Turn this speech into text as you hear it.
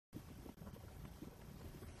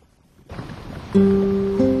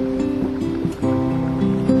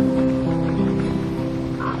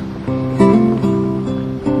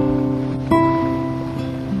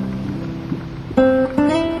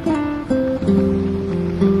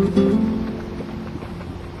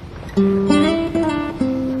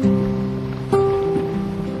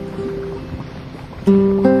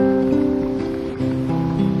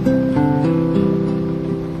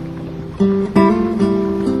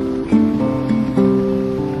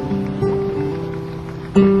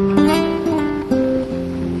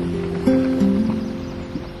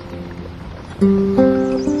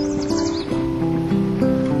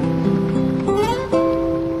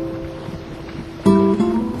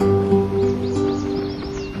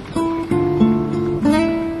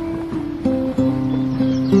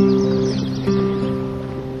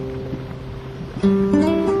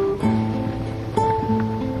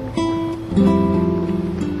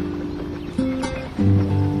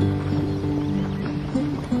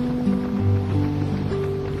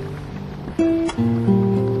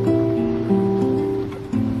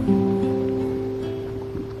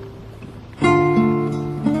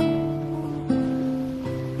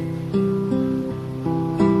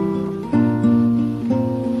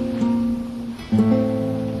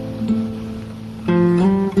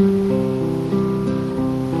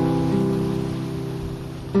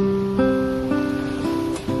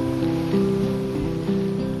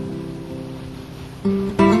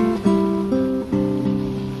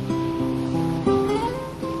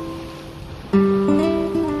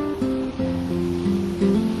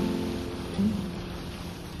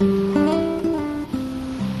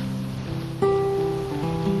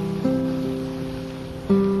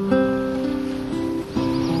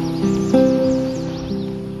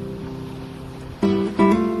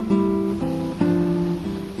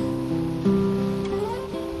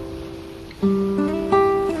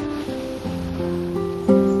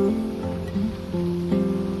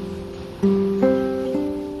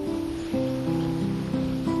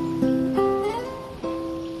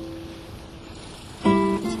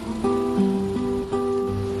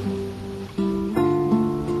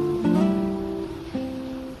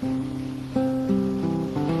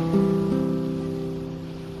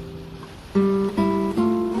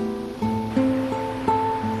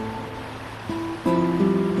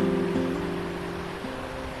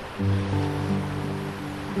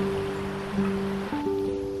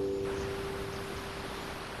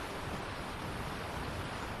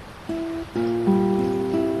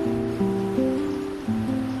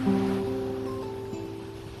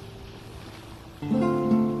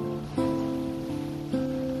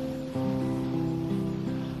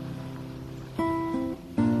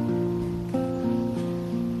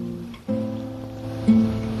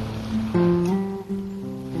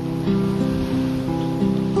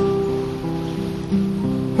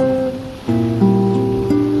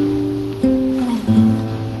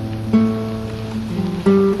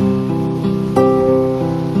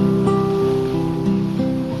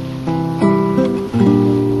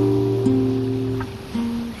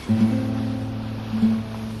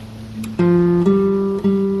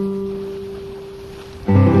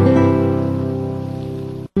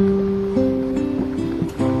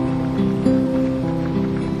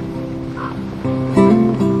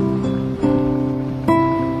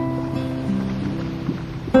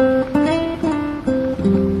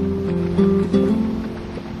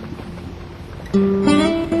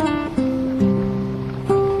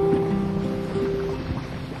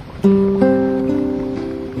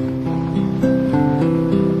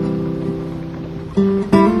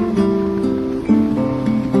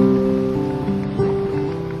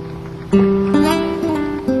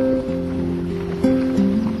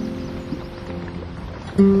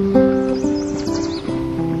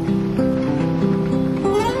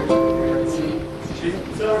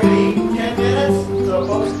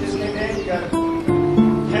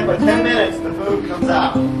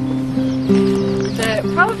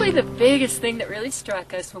Probably the biggest thing that really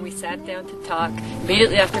struck us when we sat down to talk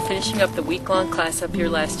immediately after finishing up the week-long class up here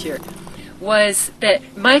last year was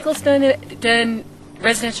that Michael's done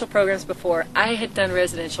residential programs before. I had done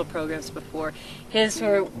residential programs before. His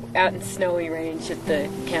were out in Snowy Range at the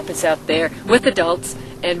campus out there with adults,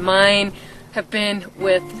 and mine have been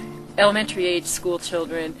with elementary age school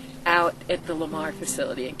children out at the Lamar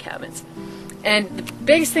facility in cabins. And the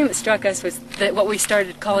biggest thing that struck us was what we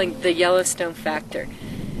started calling the Yellowstone factor.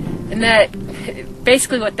 And that,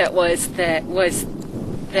 basically what that was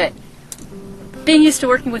that being used to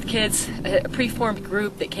working with kids, a preformed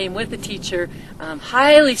group that came with a teacher,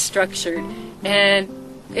 highly structured, and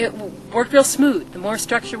it worked real smooth. The more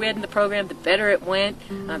structure we had in the program, the better it went.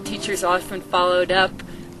 Teachers often followed up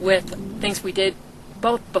with things we did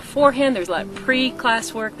both beforehand. There's a lot of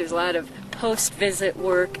pre-class work. There's a lot of post-visit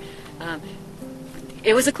work.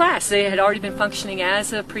 It was a class. They had already been functioning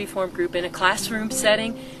as a pre-formed group in a classroom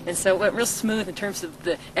setting, and so it went real smooth in terms of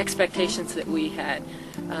the expectations that we had.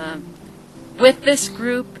 With this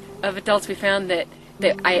group of adults, we found that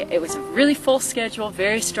it was a really full schedule,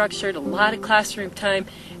 very structured, a lot of classroom time,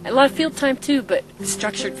 a lot of field time too, but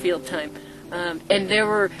structured field time. And there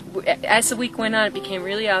were, as the week went on, it became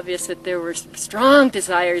really obvious that there were strong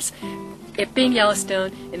desires, it being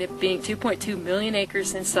Yellowstone and it being 2.2 million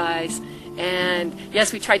acres in size. And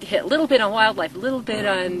yes, we tried to hit a little bit on wildlife, a little bit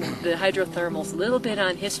on the hydrothermals, a little bit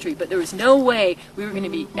on history, but there was no way we were going to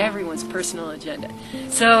be everyone's personal agenda.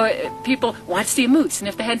 So people wanted to see a moose, and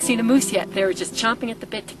if they hadn't seen a moose yet, they were just chomping at the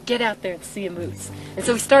bit to get out there and see a moose. And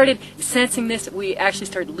so we started sensing this. We actually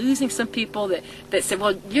started losing some people that said,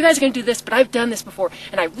 well, you guys are going to do this, but I've done this before,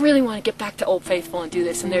 and I really want to get back to Old Faithful and do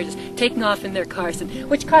this. And they're just taking off in their cars,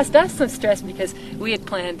 which caused us some stress because we had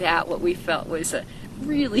planned out what we felt was a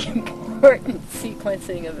really important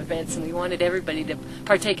sequencing of events, and we wanted everybody to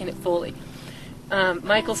partake in it fully.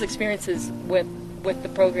 Michael's experiences with the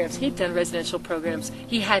programs, he'd done residential programs,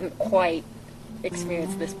 he hadn't quite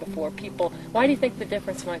experienced this before. Why do you think the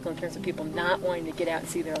difference, Michael, in terms of people not wanting to get out and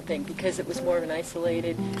see their own thing? Because it was more of an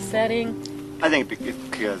isolated setting? I think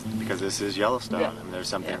because this is Yellowstone, Yeah. and there's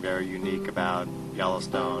something very unique about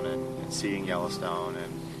Yellowstone and seeing Yellowstone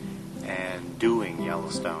and doing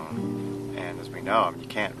Yellowstone. And as we know, you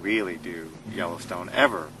can't really do Yellowstone,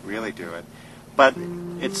 ever really do it. But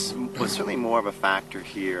it was certainly more of a factor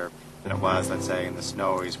here than it was, let's say, in the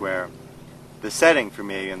Snowies, where the setting for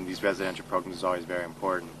me in these residential programs is always very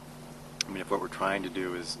important. I mean, if what we're trying to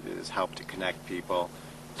do is help to connect people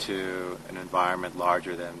to an environment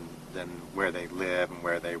larger than where they live and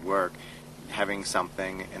where they work, having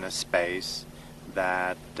something in a space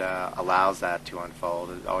that allows that to unfold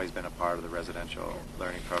has always been a part of the residential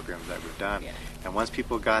learning programs that we've done. Yeah. And once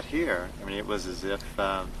people got here, I mean, it was as if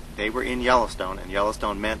they were in Yellowstone, and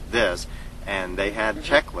Yellowstone meant this, and they had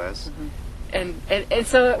checklists. And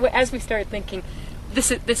so as we started thinking,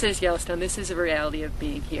 this is Yellowstone, this is a reality of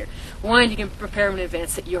being here. One, you can prepare them in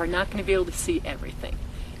advance that you are not going to be able to see everything.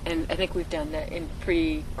 And I think we've done that in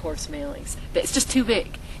pre-course mailings. That it's just too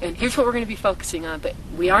big. And here's what we're going to be focusing on, but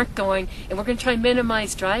we aren't going, and we're going to try and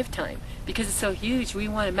minimize drive time because it's so huge. We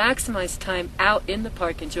want to maximize time out in the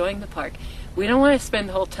park, enjoying the park. We don't want to spend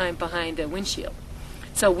the whole time behind a windshield.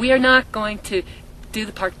 So we are not going to do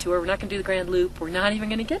the park tour. We're not going to do the Grand Loop. We're not even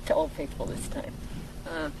going to get to Old Faithful this time.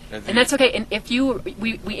 And that's okay. And if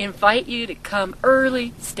we invite you to come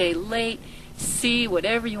early, stay late, see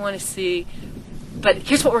whatever you want to see. But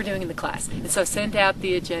here's what we're doing in the class. And so send out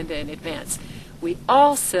the agenda in advance. We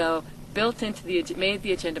also made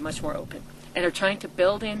the agenda much more open and are trying to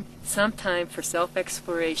build in some time for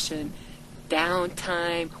self-exploration,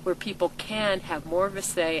 downtime, where people can have more of a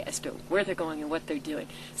say as to where they're going and what they're doing.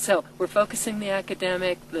 So we're focusing the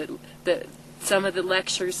academic, some of the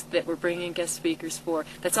lectures that we're bringing guest speakers for,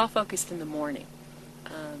 that's all focused in the morning.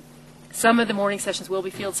 Some of the morning sessions will be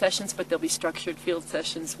field sessions, but they'll be structured field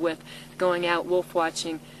sessions with going out wolf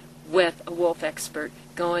watching with a wolf expert,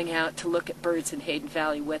 going out to look at birds in Hayden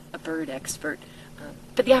Valley with a bird expert.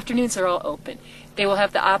 But the afternoons are all open. They will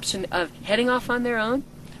have the option of heading off on their own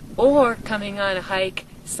or coming on a hike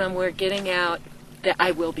somewhere, getting out, that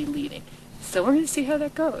I will be leading. So we're going to see how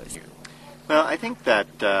that goes. Well, I think that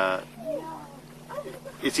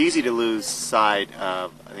it's easy to lose sight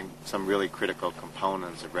of, I think, some really critical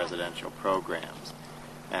components of residential programs,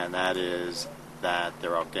 and that is that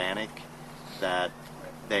they're organic, that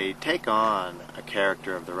they take on a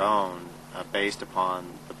character of their own based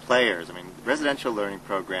upon the players. I mean, residential learning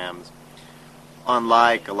programs,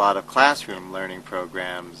 unlike a lot of classroom learning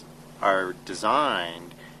programs, are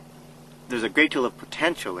designed, there's a great deal of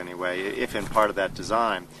potential anyway, if in part of that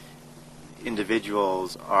design,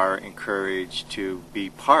 individuals are encouraged to be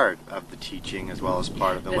part of the teaching as well as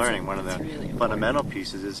part of the learning. One of the really fundamental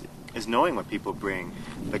pieces is knowing what people bring.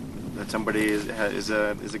 That somebody is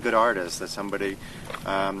a good artist. That somebody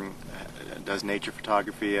does nature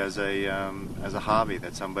photography as a hobby.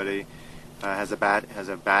 That somebody has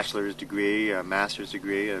a bachelor's degree, a master's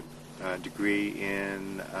degree, a degree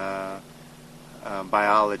in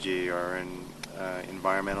biology or in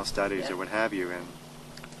environmental studies or what have you.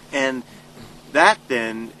 And that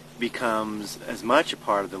then becomes as much a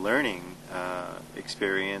part of the learning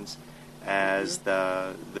experience as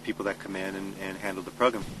the people that come in and handle the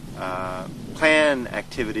program. Plan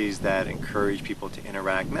activities that encourage people to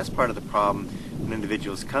interact, and that's part of the problem when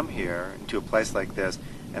individuals come here to a place like this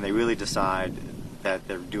and they really decide that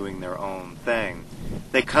they're doing their own thing.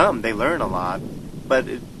 They come, they learn a lot, but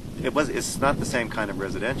it's not the same kind of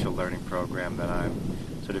residential learning program that I'm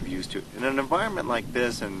sort of used to. In an environment like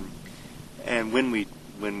this, and when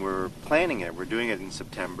we're planning it, we're doing it in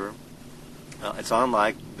September. It's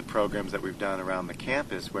unlike the programs that we've done around the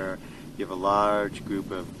campus, where you have a large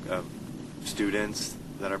group of students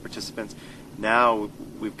that are participants. Now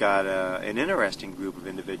we've got an interesting group of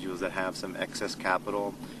individuals that have some excess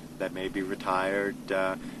capital, that may be retired,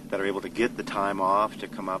 that are able to get the time off to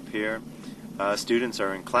come up here. Students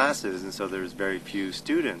are in classes, and so there's very few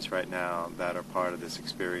students right now that are part of this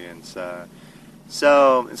experience.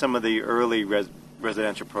 So in some of the early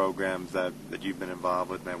residential programs that you've been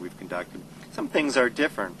involved with and that we've conducted, some things are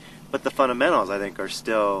different, but the fundamentals, I think, are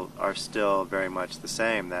still very much the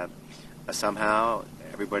same. That somehow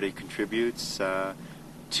everybody contributes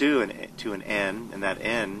to an end, and that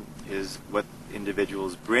end is what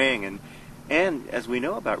individuals bring. And as we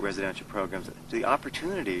know about residential programs, the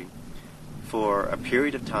opportunity for a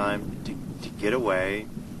period of time to get away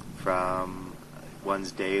from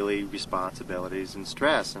one's daily responsibilities and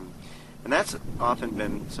stress, and that's often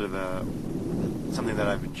been sort of something that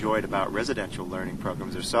I've enjoyed about residential learning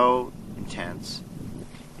programs. They're so intense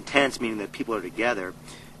meaning that people are together.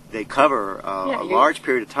 They cover a large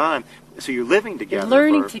period of time, so you're living together. You're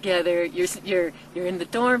learning together. You're in the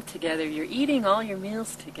dorm together. You're eating all your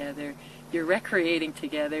meals together. You're recreating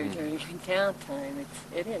together during your downtime.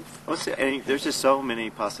 It is. And there's just so many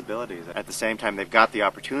possibilities. At the same time, they've got the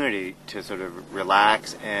opportunity to sort of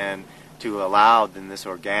relax and to allow in this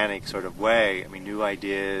organic sort of way, new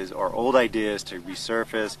ideas or old ideas to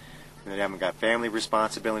resurface. They haven't got family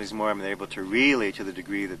responsibilities more. They're able to really, to the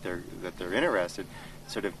degree that they're interested,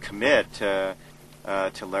 sort of commit to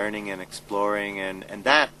learning and exploring, and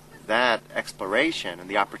that exploration and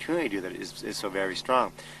the opportunity to do that is so very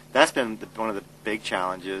strong. That's been one of the big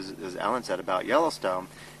challenges, as Ellen said, about Yellowstone,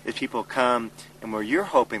 is people come, and where you're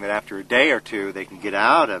hoping that after a day or two they can get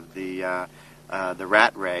out of the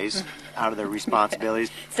rat race, out of their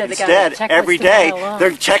responsibilities. Instead, every day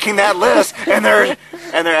they're checking that list, and they're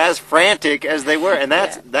as frantic as they were, and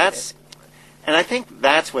that's and I think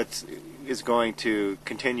that's what is going to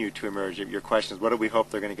continue to emerge. Your question is, what do we hope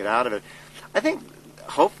they're going to get out of it? I think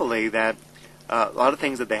hopefully that a lot of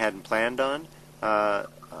things that they hadn't planned on,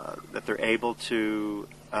 that they're able to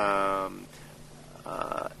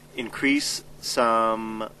increase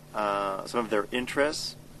some of their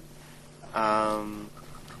interests, have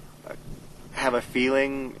a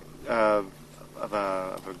feeling of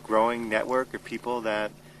a growing network of people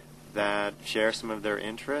that share some of their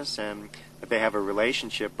interests, and that they have a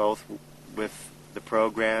relationship both with the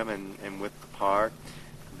program and with the park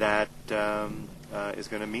that is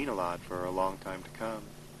going to mean a lot for a long time to come.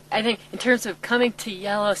 I think in terms of coming to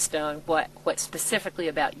Yellowstone, what specifically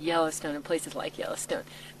about Yellowstone and places like Yellowstone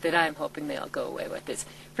that I'm hoping they'll go away with is,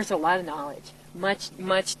 first of all, a lot of knowledge,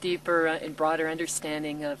 much deeper and broader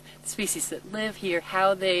understanding of the species that live here,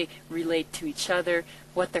 how they relate to each other,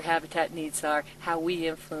 what their habitat needs are, how we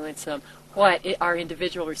influence them, what our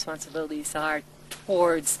individual responsibilities are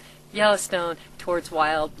towards Yellowstone, towards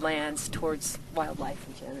wild lands, towards wildlife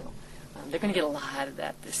in general. They're going to get a lot of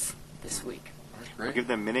that this week. We'll give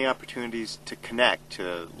them many opportunities to connect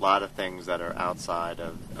to a lot of things that are outside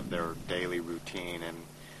of their daily routine,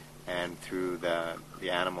 and through the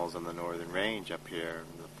animals on the northern range up here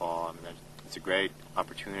in the fall. It's a great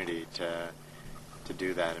opportunity to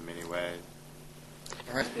do that in many ways.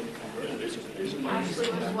 All right.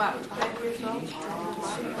 Ashley was what, 5 years old?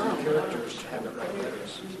 Characters have it like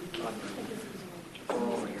this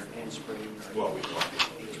on your handspring. Well, we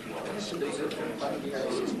Just looks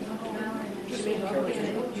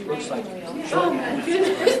like Oh my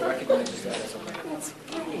goodness. recognizes that as a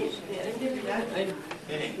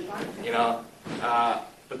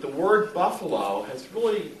but the word buffalo has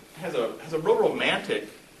a real romantic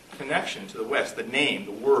connection to the West. The name,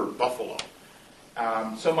 the word buffalo,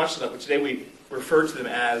 so much so that today we refer to them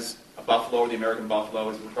as a buffalo, or the American buffalo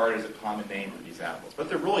is regarded as a common name for these animals. But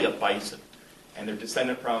they're really a bison, and they're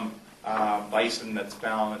descended from bison that's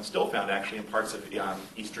found, and still found actually, in parts of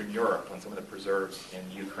Eastern Europe on some of the preserves in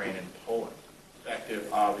Ukraine and Poland. Perspective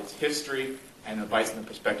of its history, and the bison the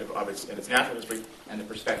perspective of its natural history, and the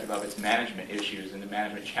perspective of its management issues and the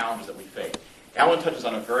management challenges that we face. Alan touches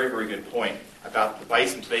on a very, very good point about the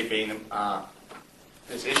bison today being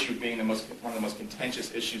this issue being one of the most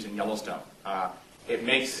contentious issues in Yellowstone.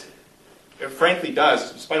 It frankly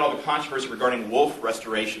does, despite all the controversy regarding wolf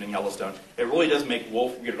restoration in Yellowstone, it really does make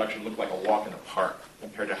wolf reintroduction look like a walk in the park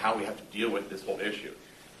compared to how we have to deal with this whole issue.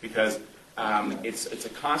 Because It's a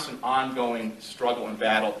constant ongoing struggle and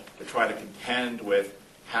battle to try to contend with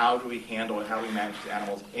how do we handle and how do we manage the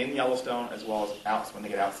animals in Yellowstone as well as out when they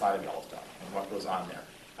get outside of Yellowstone and what goes on there.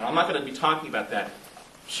 And I'm not going to be talking about that.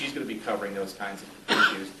 She's going to be covering those kinds of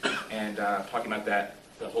issues and talking about that,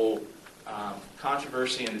 the whole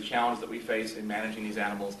controversy and the challenge that we face in managing these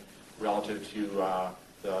animals relative to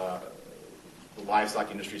the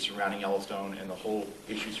livestock industry surrounding Yellowstone and the whole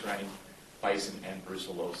issue surrounding bison and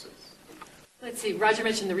brucellosis. Let's see, Roger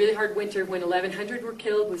mentioned the really hard winter when 1,100 were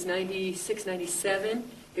killed was 96, 97.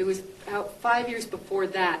 It was about 5 years before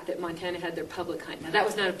that Montana had their public hunt. Now, that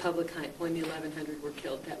was not a public hunt when the 1,100 were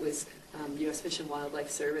killed. That was U.S. Fish and Wildlife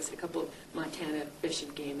Service, a couple of Montana Fish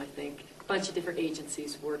and Game, I think. A bunch of different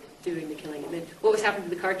agencies were doing the killing. And then what was happening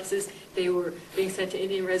to the carcasses? They were being sent to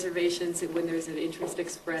Indian reservations, and when there was an interest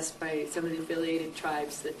expressed by some of the affiliated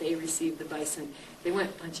tribes that they received the bison, they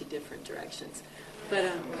went a bunch of different directions. But,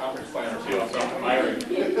 Conference planner too, I'm Dr. Myrie.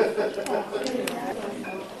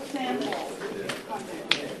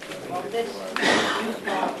 Well, this you've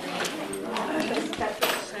got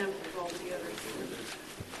separate samples altogether.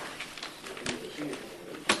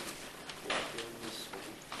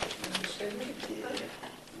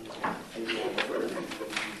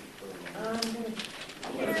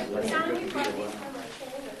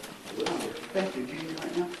 Thank you. Do you need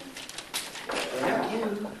right now?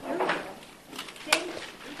 Thank you.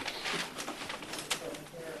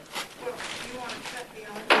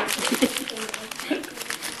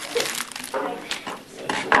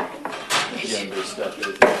 Gender stuff is.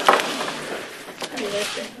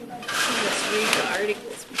 Let's read the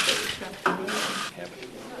articles before we come.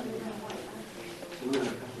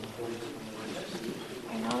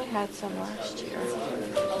 I know I had some last year.